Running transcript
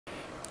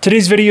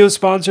Today's video is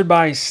sponsored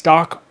by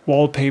Stock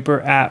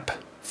Wallpaper App.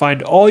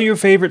 Find all your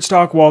favorite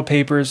stock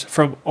wallpapers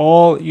from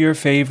all your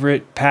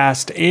favorite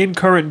past and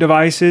current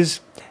devices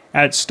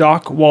at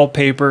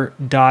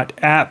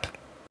stockwallpaper.app.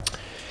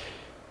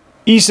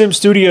 eSIM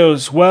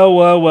Studios,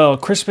 well,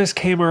 Christmas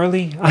came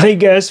early, I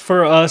guess,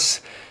 for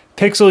us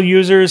Pixel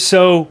users.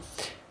 So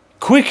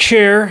Quick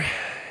Share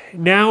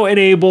now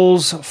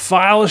enables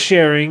file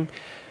sharing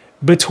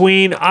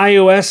between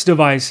iOS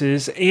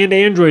devices and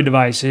Android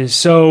devices.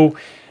 So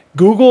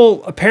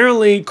Google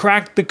apparently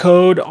cracked the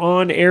code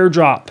on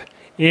AirDrop.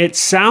 It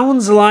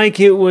sounds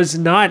like it was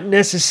not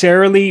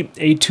necessarily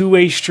a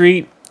two-way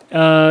street.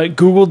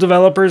 Google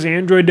developers,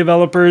 Android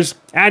developers,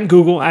 at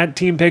Google, at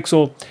Team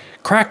Pixel,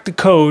 cracked the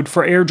code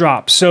for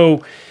AirDrop.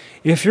 So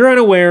if you're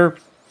unaware,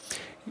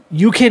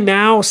 you can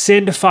now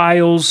send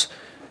files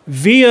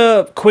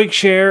via Quick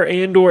Share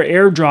and or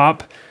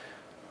AirDrop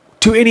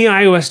to any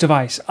iOS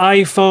device.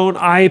 iPhone,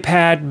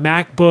 iPad,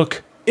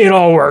 MacBook, it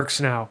all works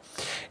now.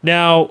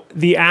 Now,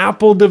 the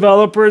Apple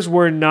developers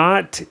were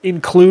not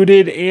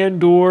included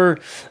and or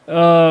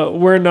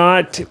were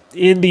not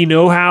in the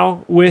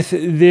know-how with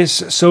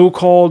this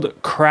so-called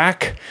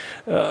crack,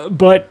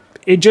 but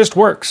it just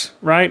works,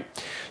 right?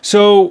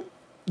 So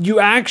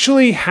you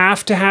actually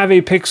have to have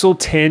a Pixel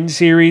 10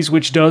 series,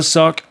 which does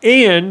suck,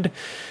 and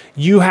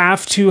you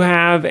have to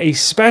have a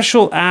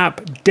special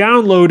app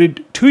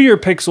downloaded to your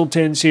Pixel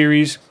 10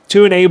 series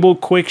to enable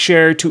Quick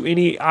Share to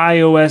any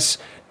iOS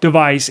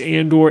device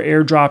and or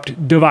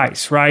AirDropped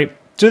device, right?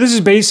 So this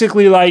is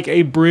basically like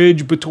a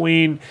bridge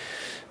between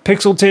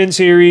Pixel 10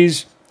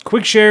 series,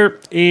 Quick Share,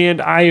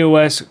 and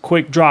iOS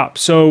Quick Drop.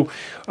 So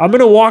I'm going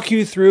to walk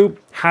you through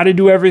how to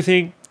do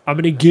everything. I'm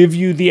going to give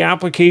you the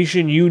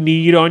application you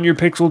need on your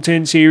Pixel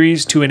 10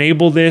 series to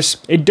enable this.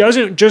 It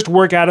doesn't just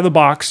work out of the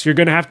box. You're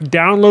going to have to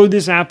download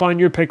this app on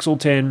your Pixel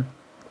 10,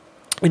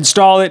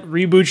 install it,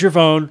 reboot your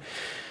phone,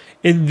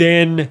 and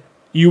then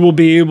you will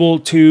be able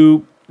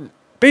to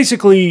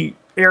basically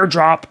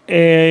AirDrop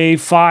a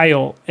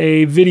file,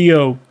 a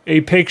video,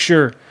 a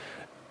picture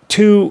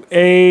to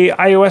a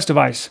iOS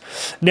device.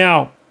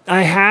 Now,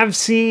 I have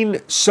seen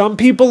some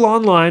people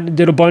online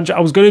did a bunch. I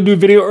was going to do a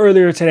video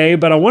earlier today,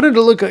 but I wanted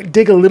to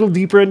dig a little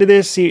deeper into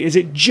this. See, is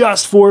it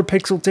just for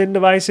Pixel 10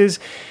 devices?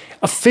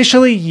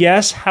 Officially,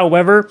 yes.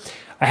 However,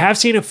 I have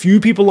seen a few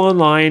people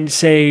online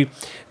say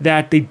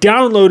that they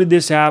downloaded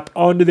this app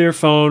onto their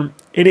phone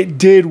and it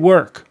did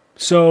work.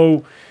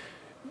 So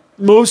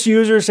most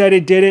users said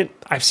it didn't.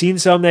 I've seen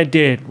some that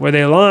did. Were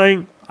they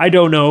lying? I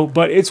don't know,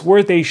 but it's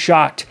worth a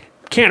shot.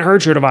 Can't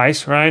hurt your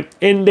device, right?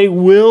 And they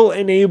will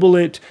enable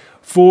it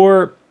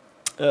for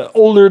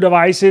older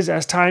devices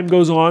as time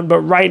goes on, but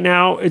right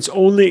now it's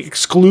only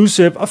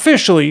exclusive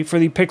officially for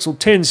the Pixel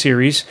 10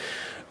 series.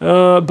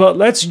 But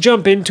let's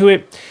jump into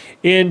it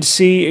and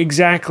see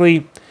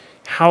exactly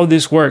how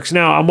this works.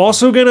 Now, I'm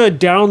also going to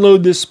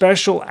download this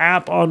special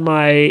app on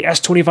my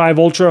S25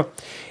 Ultra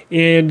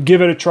and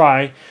give it a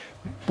try.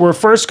 We're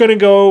first going to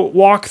go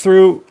walk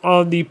through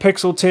on the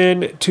Pixel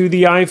 10 to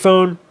the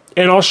iPhone,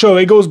 and I'll show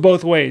it goes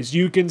both ways.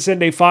 You can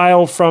send a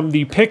file from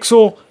the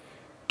Pixel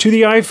to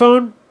the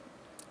iPhone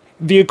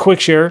via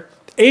Quick Share,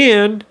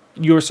 and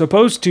you're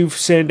supposed to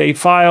send a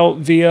file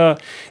via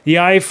the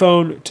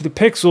iPhone to the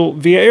Pixel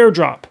via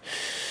AirDrop.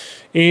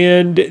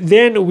 And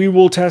then we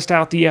will test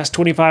out the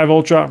S25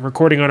 Ultra. I'm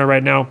recording on it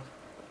right now.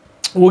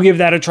 We'll give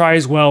that a try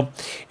as well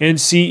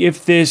and see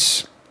if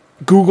this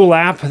Google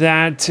app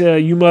that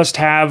you must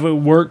have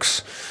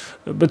works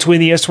between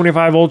the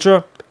S25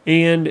 Ultra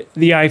and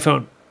the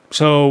iPhone.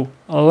 So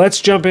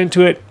let's jump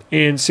into it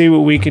and see what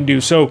we can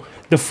do. So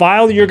the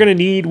file you're going to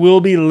need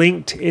will be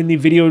linked in the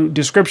video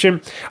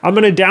description. I'm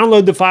going to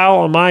download the file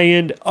on my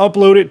end,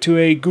 upload it to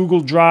a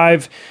Google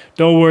Drive.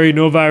 Don't worry,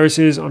 no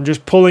viruses. I'm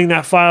just pulling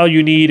that file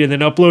you need and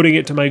then uploading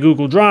it to my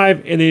Google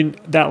Drive. And then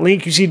that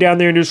link you see down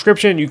there in the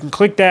description, you can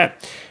click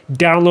that,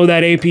 download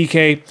that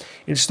APK,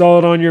 install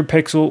it on your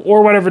Pixel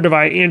or whatever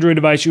device, Android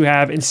device you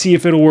have, and see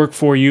if it'll work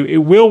for you. It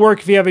will work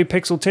if you have a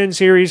Pixel 10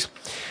 series.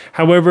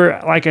 However,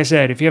 like I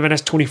said, if you have an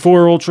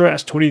S24 Ultra,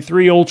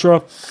 S23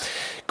 Ultra,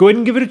 go ahead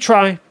and give it a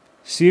try.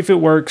 See if it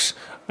works.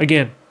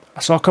 Again, I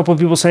saw a couple of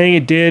people saying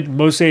it did.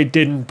 Most say it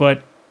didn't,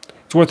 but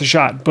it's worth a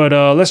shot. But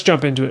let's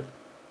jump into it.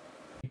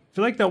 If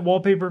you like that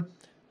wallpaper,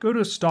 go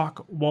to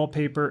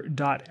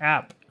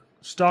stockwallpaper.app.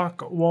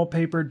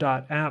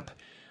 Stockwallpaper.app.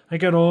 I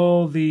got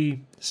all the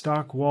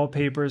stock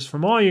wallpapers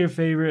from all your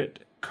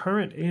favorite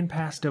current and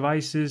past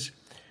devices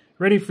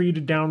ready for you to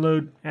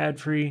download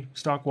ad-free.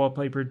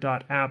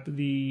 Stockwallpaper.app.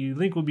 The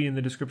link will be in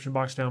the description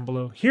box down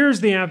below. Here's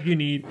the app you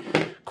need.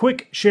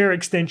 Quick Share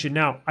extension.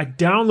 Now, I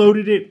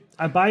downloaded it.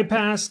 I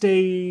bypassed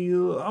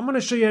I'm going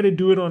to show you how to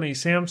do it on a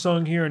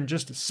Samsung here in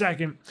just a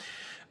second.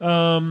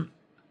 But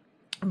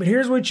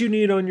here's what you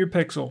need on your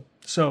Pixel.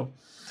 So,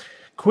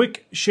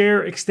 Quick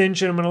Share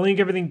extension. I'm going to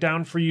link everything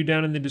down for you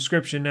down in the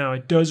description. Now,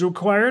 it does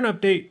require an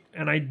update,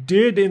 and I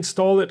did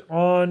install it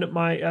on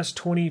my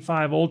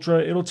S25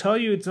 Ultra. It'll tell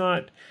you it's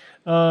not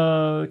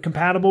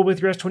compatible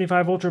with your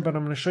S25 Ultra, but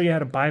I'm going to show you how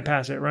to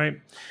bypass it, right?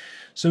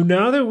 So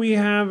now that we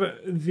have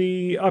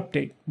the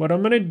update, what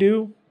I'm going to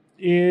do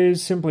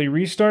is simply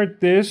restart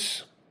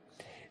this,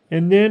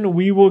 and then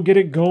we will get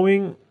it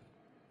going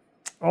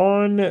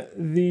on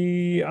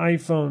the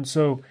iPhone.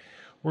 So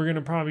we're going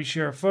to probably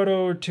share a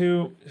photo or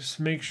two, just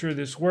make sure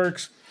this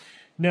works.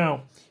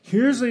 Now,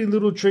 here's a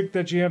little trick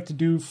that you have to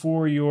do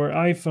for your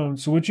iPhone.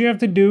 So what you have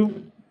to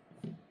do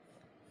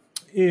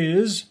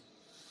is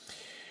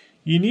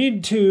you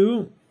need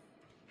to,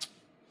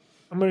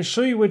 I'm going to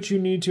show you what you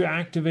need to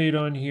activate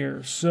on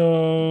here.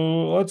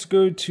 So let's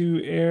go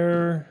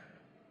to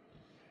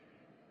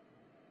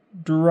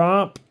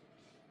AirDrop.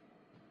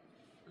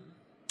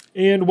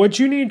 And what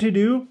you need to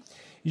do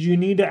is you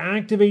need to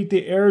activate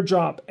the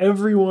AirDrop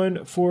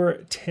everyone for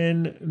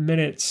 10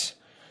 minutes.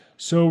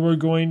 So we're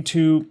going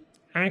to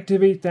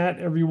activate that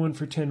everyone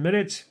for 10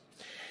 minutes.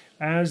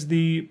 As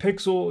the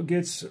Pixel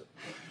gets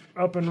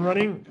up and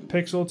running,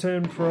 Pixel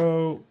 10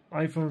 Pro,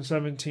 iPhone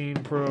 17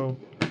 Pro.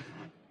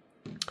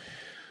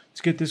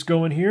 Let's get this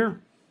going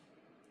here.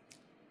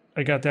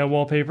 I got that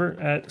wallpaper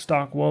at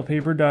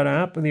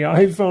stockwallpaper.app and the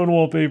iPhone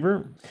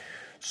wallpaper.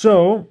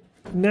 So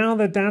now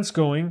that that's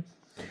going,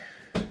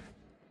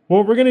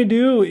 what we're going to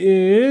do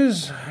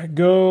is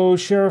go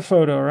share a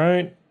photo,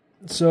 right?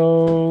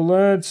 So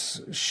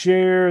let's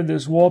share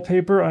this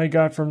wallpaper I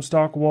got from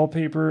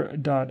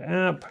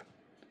stockwallpaper.app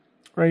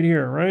right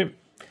here, right?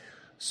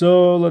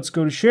 So let's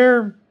go to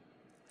share,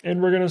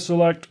 and we're going to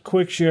select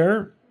quick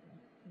share.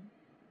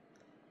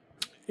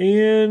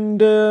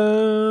 And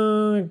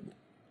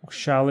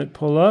shall it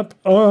pull up?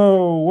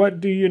 Oh,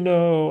 what do you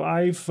know?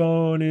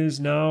 iPhone is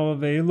now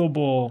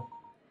available.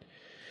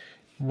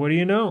 What do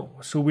you know?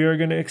 So we are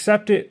going to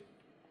accept it.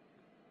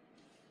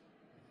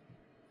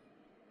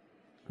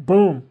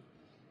 Boom.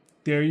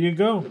 There you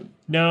go.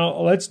 Now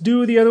let's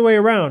do the other way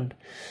around.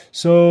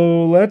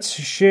 So let's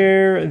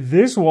share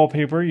this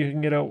wallpaper. You can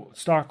get out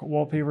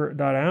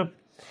stockwallpaper.app.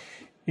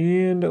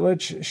 And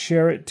let's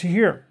share it to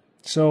here.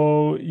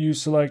 So you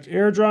select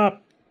AirDrop.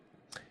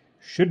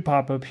 Should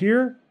pop up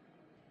here.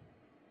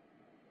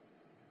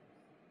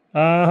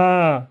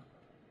 Aha.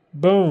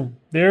 Boom.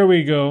 There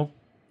we go.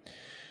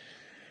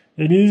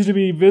 It needs to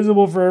be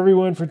visible for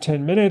everyone for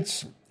 10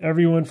 minutes.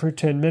 Everyone for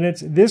 10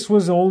 minutes. This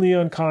was only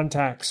on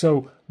contact.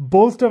 So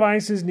both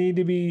devices need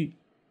to be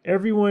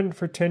everyone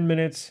for 10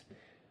 minutes.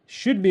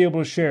 Should be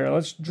able to share.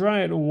 Let's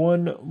try it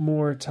one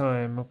more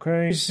time.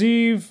 Okay.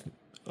 Receive.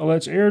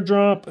 Let's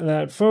AirDrop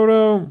that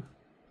photo.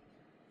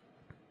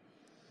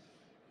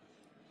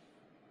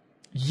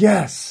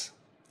 Yes.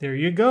 There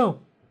you go.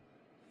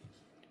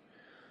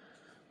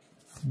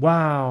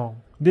 Wow.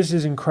 This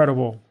is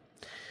incredible.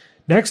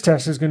 Next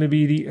test is going to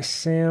be the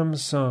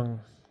Samsung.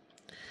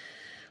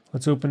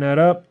 Let's open that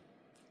up.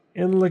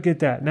 And look at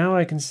that. Now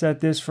I can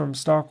set this from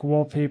stock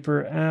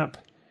wallpaper app.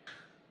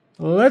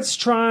 Let's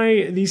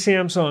try the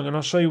Samsung, and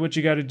I'll show you what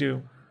you got to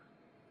do.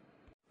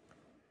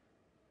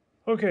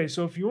 Okay,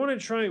 so if you want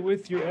to try it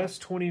with your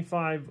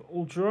S25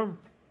 Ultra,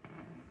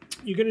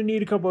 you're going to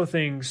need a couple of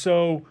things.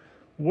 So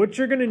what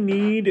you're going to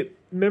need,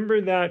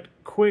 remember that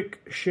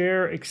quick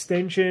share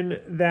extension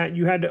that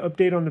you had to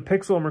update on the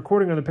Pixel. I'm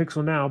recording on the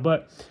Pixel now,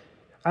 but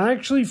I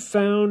actually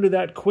found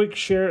that quick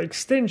share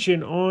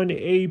extension on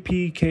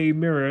APK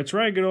Mirror. That's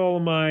where I get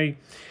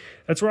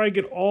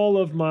all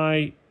of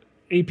my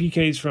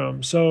APKs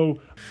from. So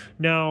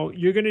now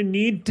you're going to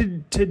need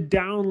to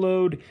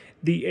download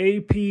the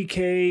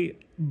APK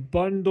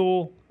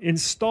bundle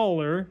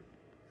installer.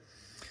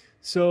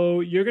 So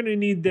you're going to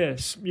need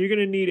this. You're going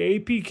to need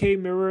APK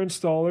Mirror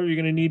installer. You're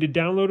going to need to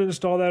download and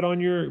install that on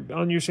your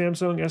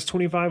Samsung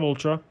S25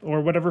 Ultra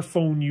or whatever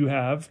phone you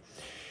have,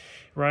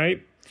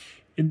 right?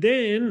 And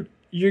then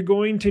you're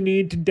going to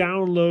need to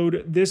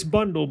download this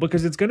bundle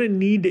because it's going to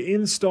need to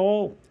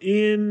install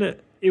in.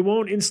 It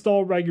won't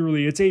install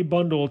regularly. It's a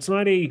bundle. It's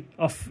not it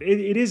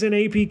is an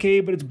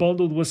APK, but it's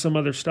bundled with some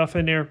other stuff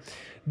in there.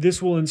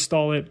 This will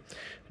install it,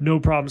 no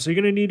problem. So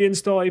you're going to need to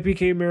install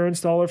APK Mirror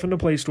installer from the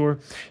Play Store.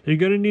 You're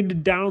going to need to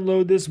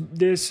download this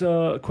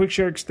Quick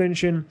Share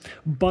extension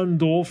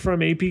bundle from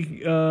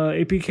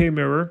APK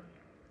Mirror.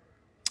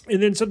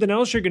 And then something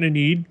else you're going to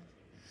need.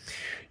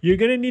 You're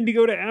going to need to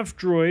go to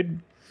F-Droid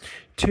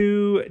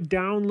to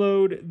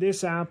download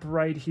this app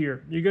right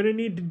here. You're going to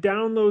need to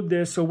download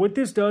this. So what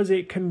this does,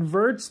 it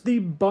converts the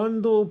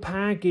bundle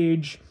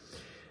package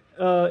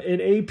an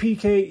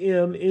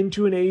APK-M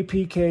into an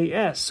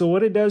APK-S. So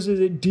what it does is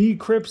it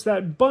decrypts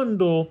that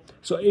bundle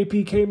so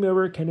APK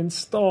Mirror can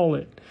install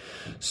it.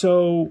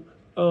 So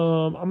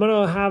I'm going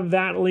to have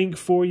that link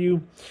for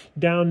you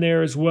down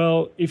there as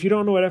well. If you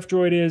don't know what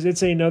F-Droid is,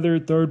 it's another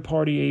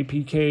third-party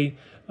APK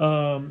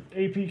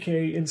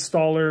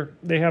installer.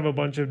 They have a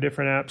bunch of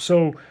different apps.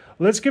 So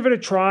let's give it a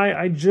try.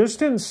 I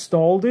just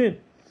installed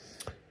it.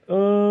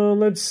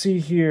 Let's see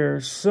here.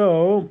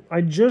 So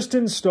I just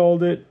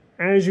installed it.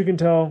 As you can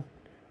tell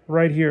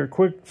right here,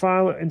 quick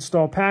file,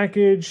 install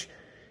package,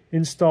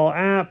 install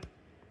app.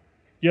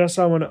 Yes,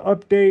 I want to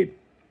update.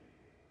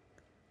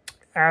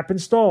 App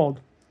installed.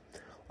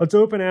 Let's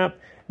open app.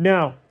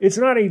 Now, it's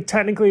not an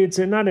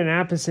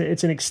app,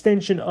 it's an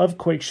extension of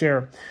Quick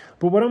Share.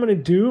 But what I'm going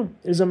to do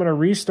is I'm going to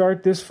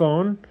restart this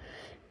phone,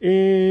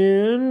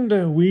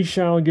 and we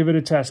shall give it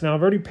a test. Now,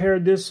 I've already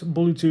paired this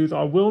Bluetooth.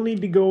 I will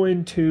need to go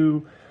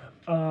into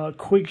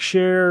Quick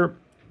Share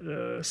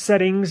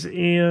settings,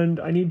 and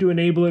I need to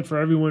enable it for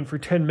everyone for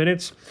 10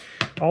 minutes.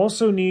 I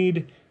also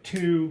need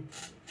to,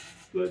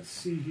 let's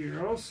see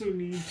here, I also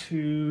need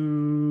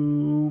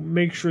to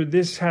make sure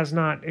this has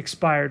not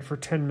expired for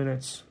 10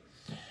 minutes.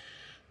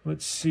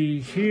 Let's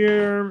see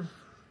here.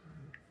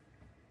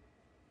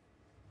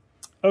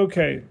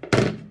 Okay,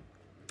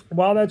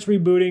 while that's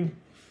rebooting,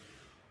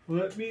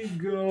 let me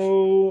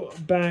go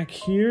back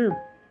here.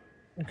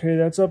 Okay,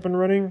 that's up and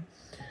running.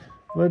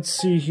 Let's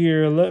see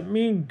here. Let's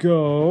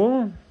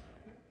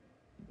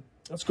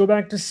go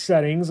back to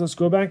settings. Let's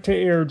go back to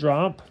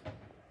AirDrop.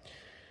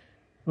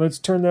 Let's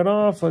turn that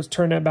off. Let's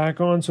turn that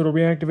back on so it'll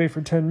reactivate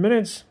for 10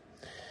 minutes.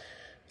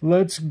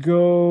 Let's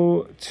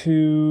go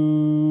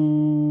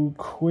to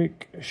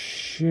Quick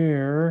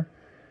Share.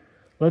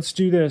 Let's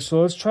do this.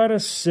 So let's try to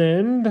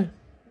send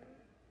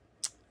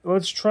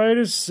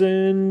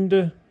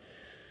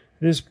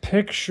this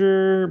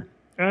picture.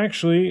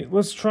 Actually,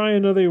 let's try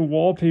another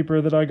wallpaper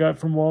that I got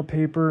from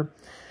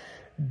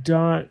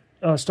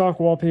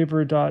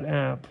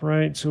stockwallpaper.app,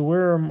 right? So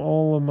where are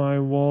all of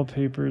my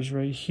wallpapers?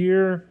 Right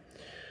here.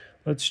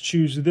 Let's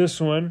choose this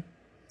one.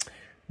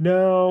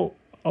 Now,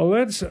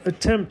 let's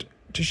attempt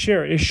to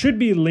share it. It should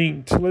be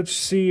linked. Let's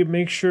see,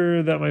 make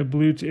sure that my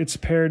Bluetooth, it's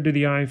paired to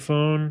the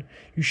iPhone.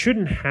 You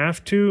shouldn't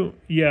have to.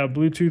 Yeah,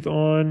 Bluetooth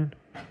on.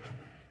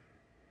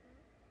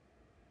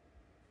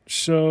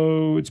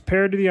 So it's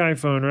paired to the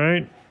iPhone,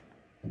 right?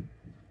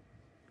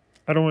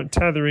 I don't want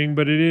tethering,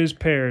 but it is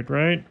paired,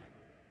 right?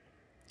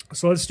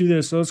 So let's do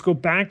this. So let's go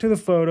back to the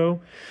photo.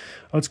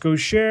 Let's go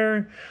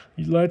share.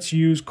 Let's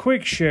use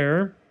Quick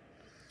Share.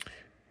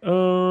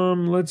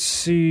 Let's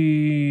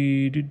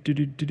see.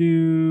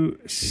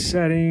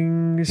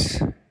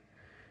 Settings.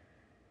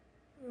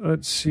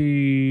 Let's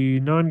see.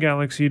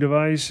 Non-Galaxy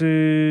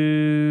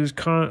devices.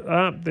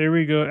 There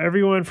we go.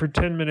 Everyone for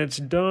 10 minutes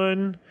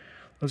done.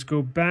 Let's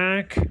go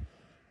back.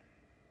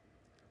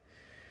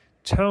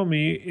 Tell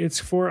me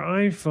it's for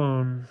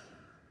iPhone.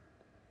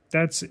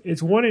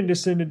 It's wanting to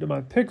send it to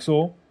my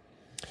Pixel.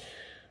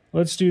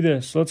 Let's do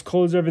this. Let's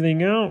close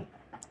everything out.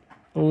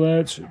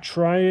 Let's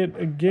try it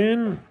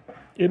again.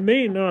 It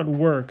may not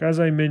work. As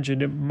I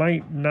mentioned, it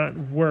might not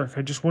work.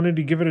 I just wanted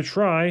to give it a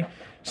try.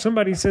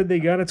 Somebody said they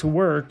got it to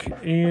work,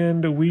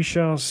 and we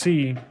shall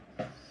see.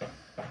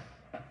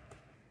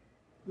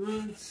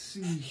 Let's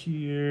see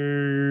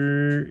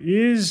here.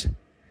 Is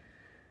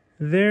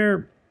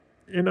there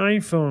an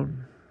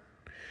iPhone?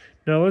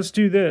 Now let's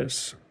do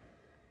this.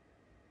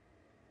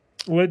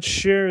 Let's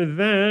share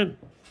that.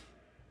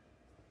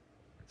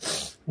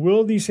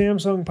 Will the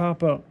Samsung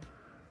pop up?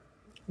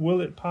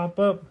 Will it pop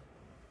up?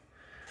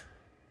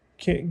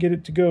 Can't get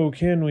it to go,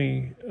 can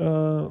we?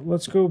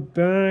 Let's go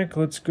back.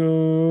 Let's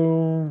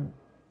go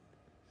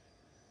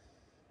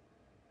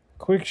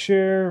Quick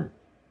Share.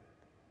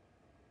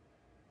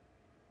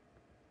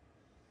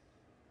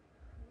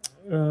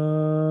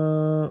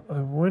 I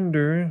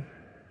wonder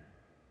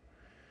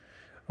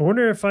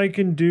if I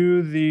can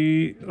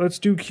do let's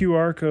do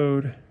QR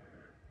code.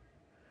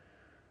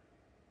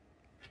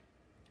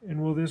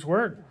 And will this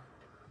work?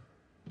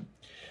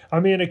 I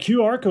mean, a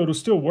QR code will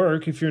still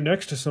work if you're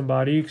next to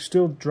somebody. You can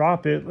still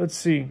drop it. Let's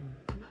see.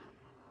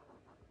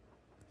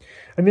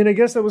 I mean, I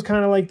guess that was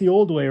kind of like the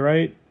old way,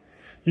 right?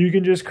 You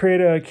can just create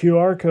a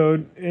QR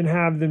code and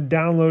have them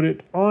download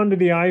it onto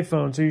the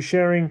iPhone. So you're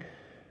sharing.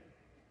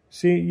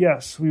 See,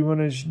 yes, we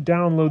want to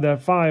download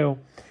that file.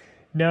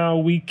 Now,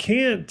 we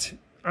can't,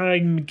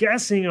 I'm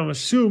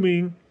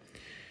assuming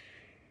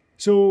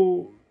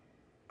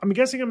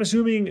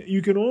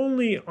you can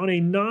only, on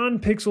a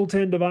non-Pixel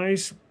 10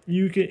 device,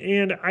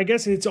 and I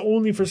guess it's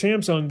only for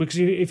Samsung, because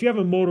if you have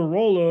a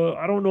Motorola,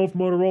 I don't know if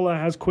Motorola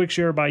has Quick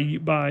Share by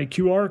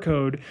QR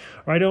code,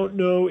 or I don't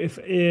know if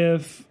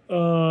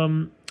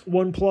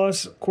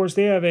OnePlus, of course,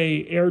 they have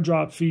a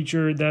AirDrop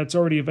feature that's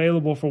already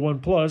available for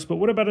OnePlus, but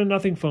what about a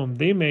Nothing phone?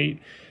 They might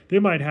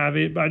have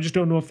it, but I just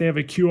don't know if they have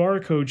a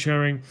QR code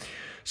sharing.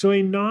 So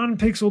a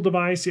non-Pixel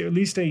device, at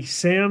least a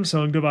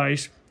Samsung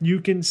device, you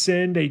can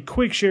send a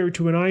Quick Share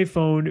to an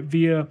iPhone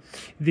via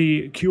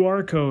the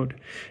QR code.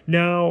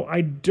 Now, I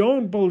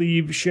don't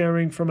believe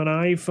sharing from an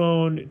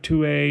iPhone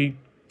to an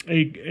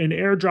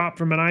AirDrop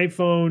from an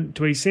iPhone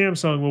to a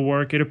Samsung will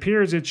work. It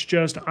appears it's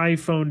just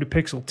iPhone to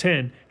Pixel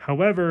 10.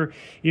 However,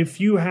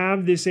 if you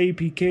have this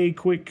APK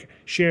Quick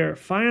Share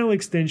file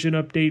extension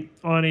update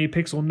on a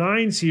Pixel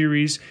 9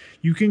 series,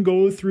 you can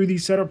go through the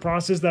setup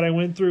process that I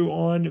went through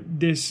on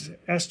this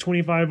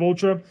S25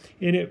 Ultra,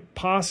 and it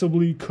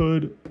possibly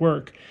could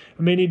work.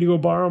 I may need to go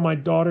borrow my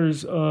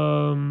daughter's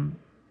I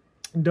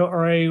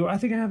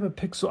think I have a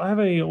Pixel. I have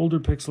an older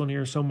Pixel in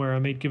here somewhere. I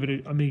may give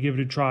it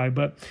a try,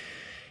 but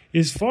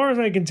as far as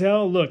I can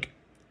tell, look,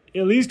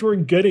 at least we're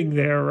getting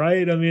there,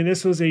 right? I mean,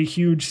 this was a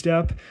huge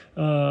step,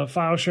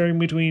 file sharing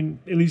between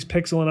at least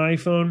Pixel and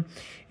iPhone,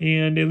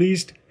 and at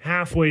least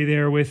halfway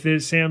there with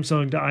this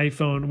Samsung to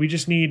iPhone. We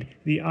just need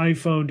the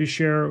iPhone to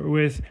share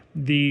with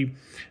the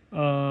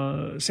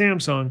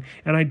Samsung.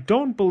 And I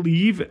don't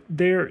believe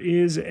there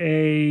is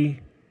a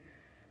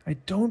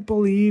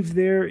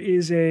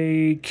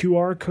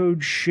QR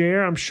code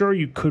share. I'm sure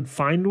you could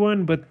find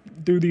one, but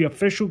through the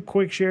official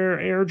quick share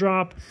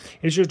AirDrop,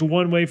 it's just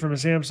one way from a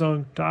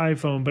Samsung to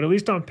iPhone. But at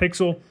least on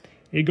Pixel,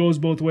 it goes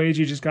both ways.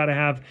 You just got to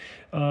have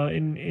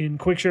in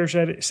quick share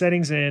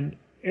settings and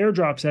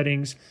AirDrop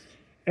settings,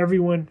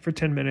 everyone for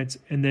 10 minutes,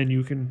 and then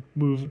you can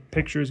move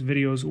pictures,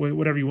 videos,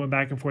 whatever you want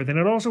back and forth. And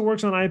it also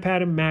works on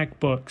iPad and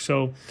MacBook.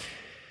 So,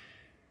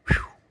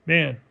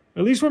 man,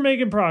 at least we're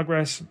making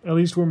progress.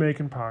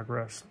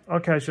 I'll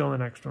catch you on the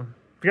next one.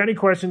 If you got any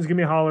questions, give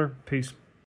me a holler. Peace.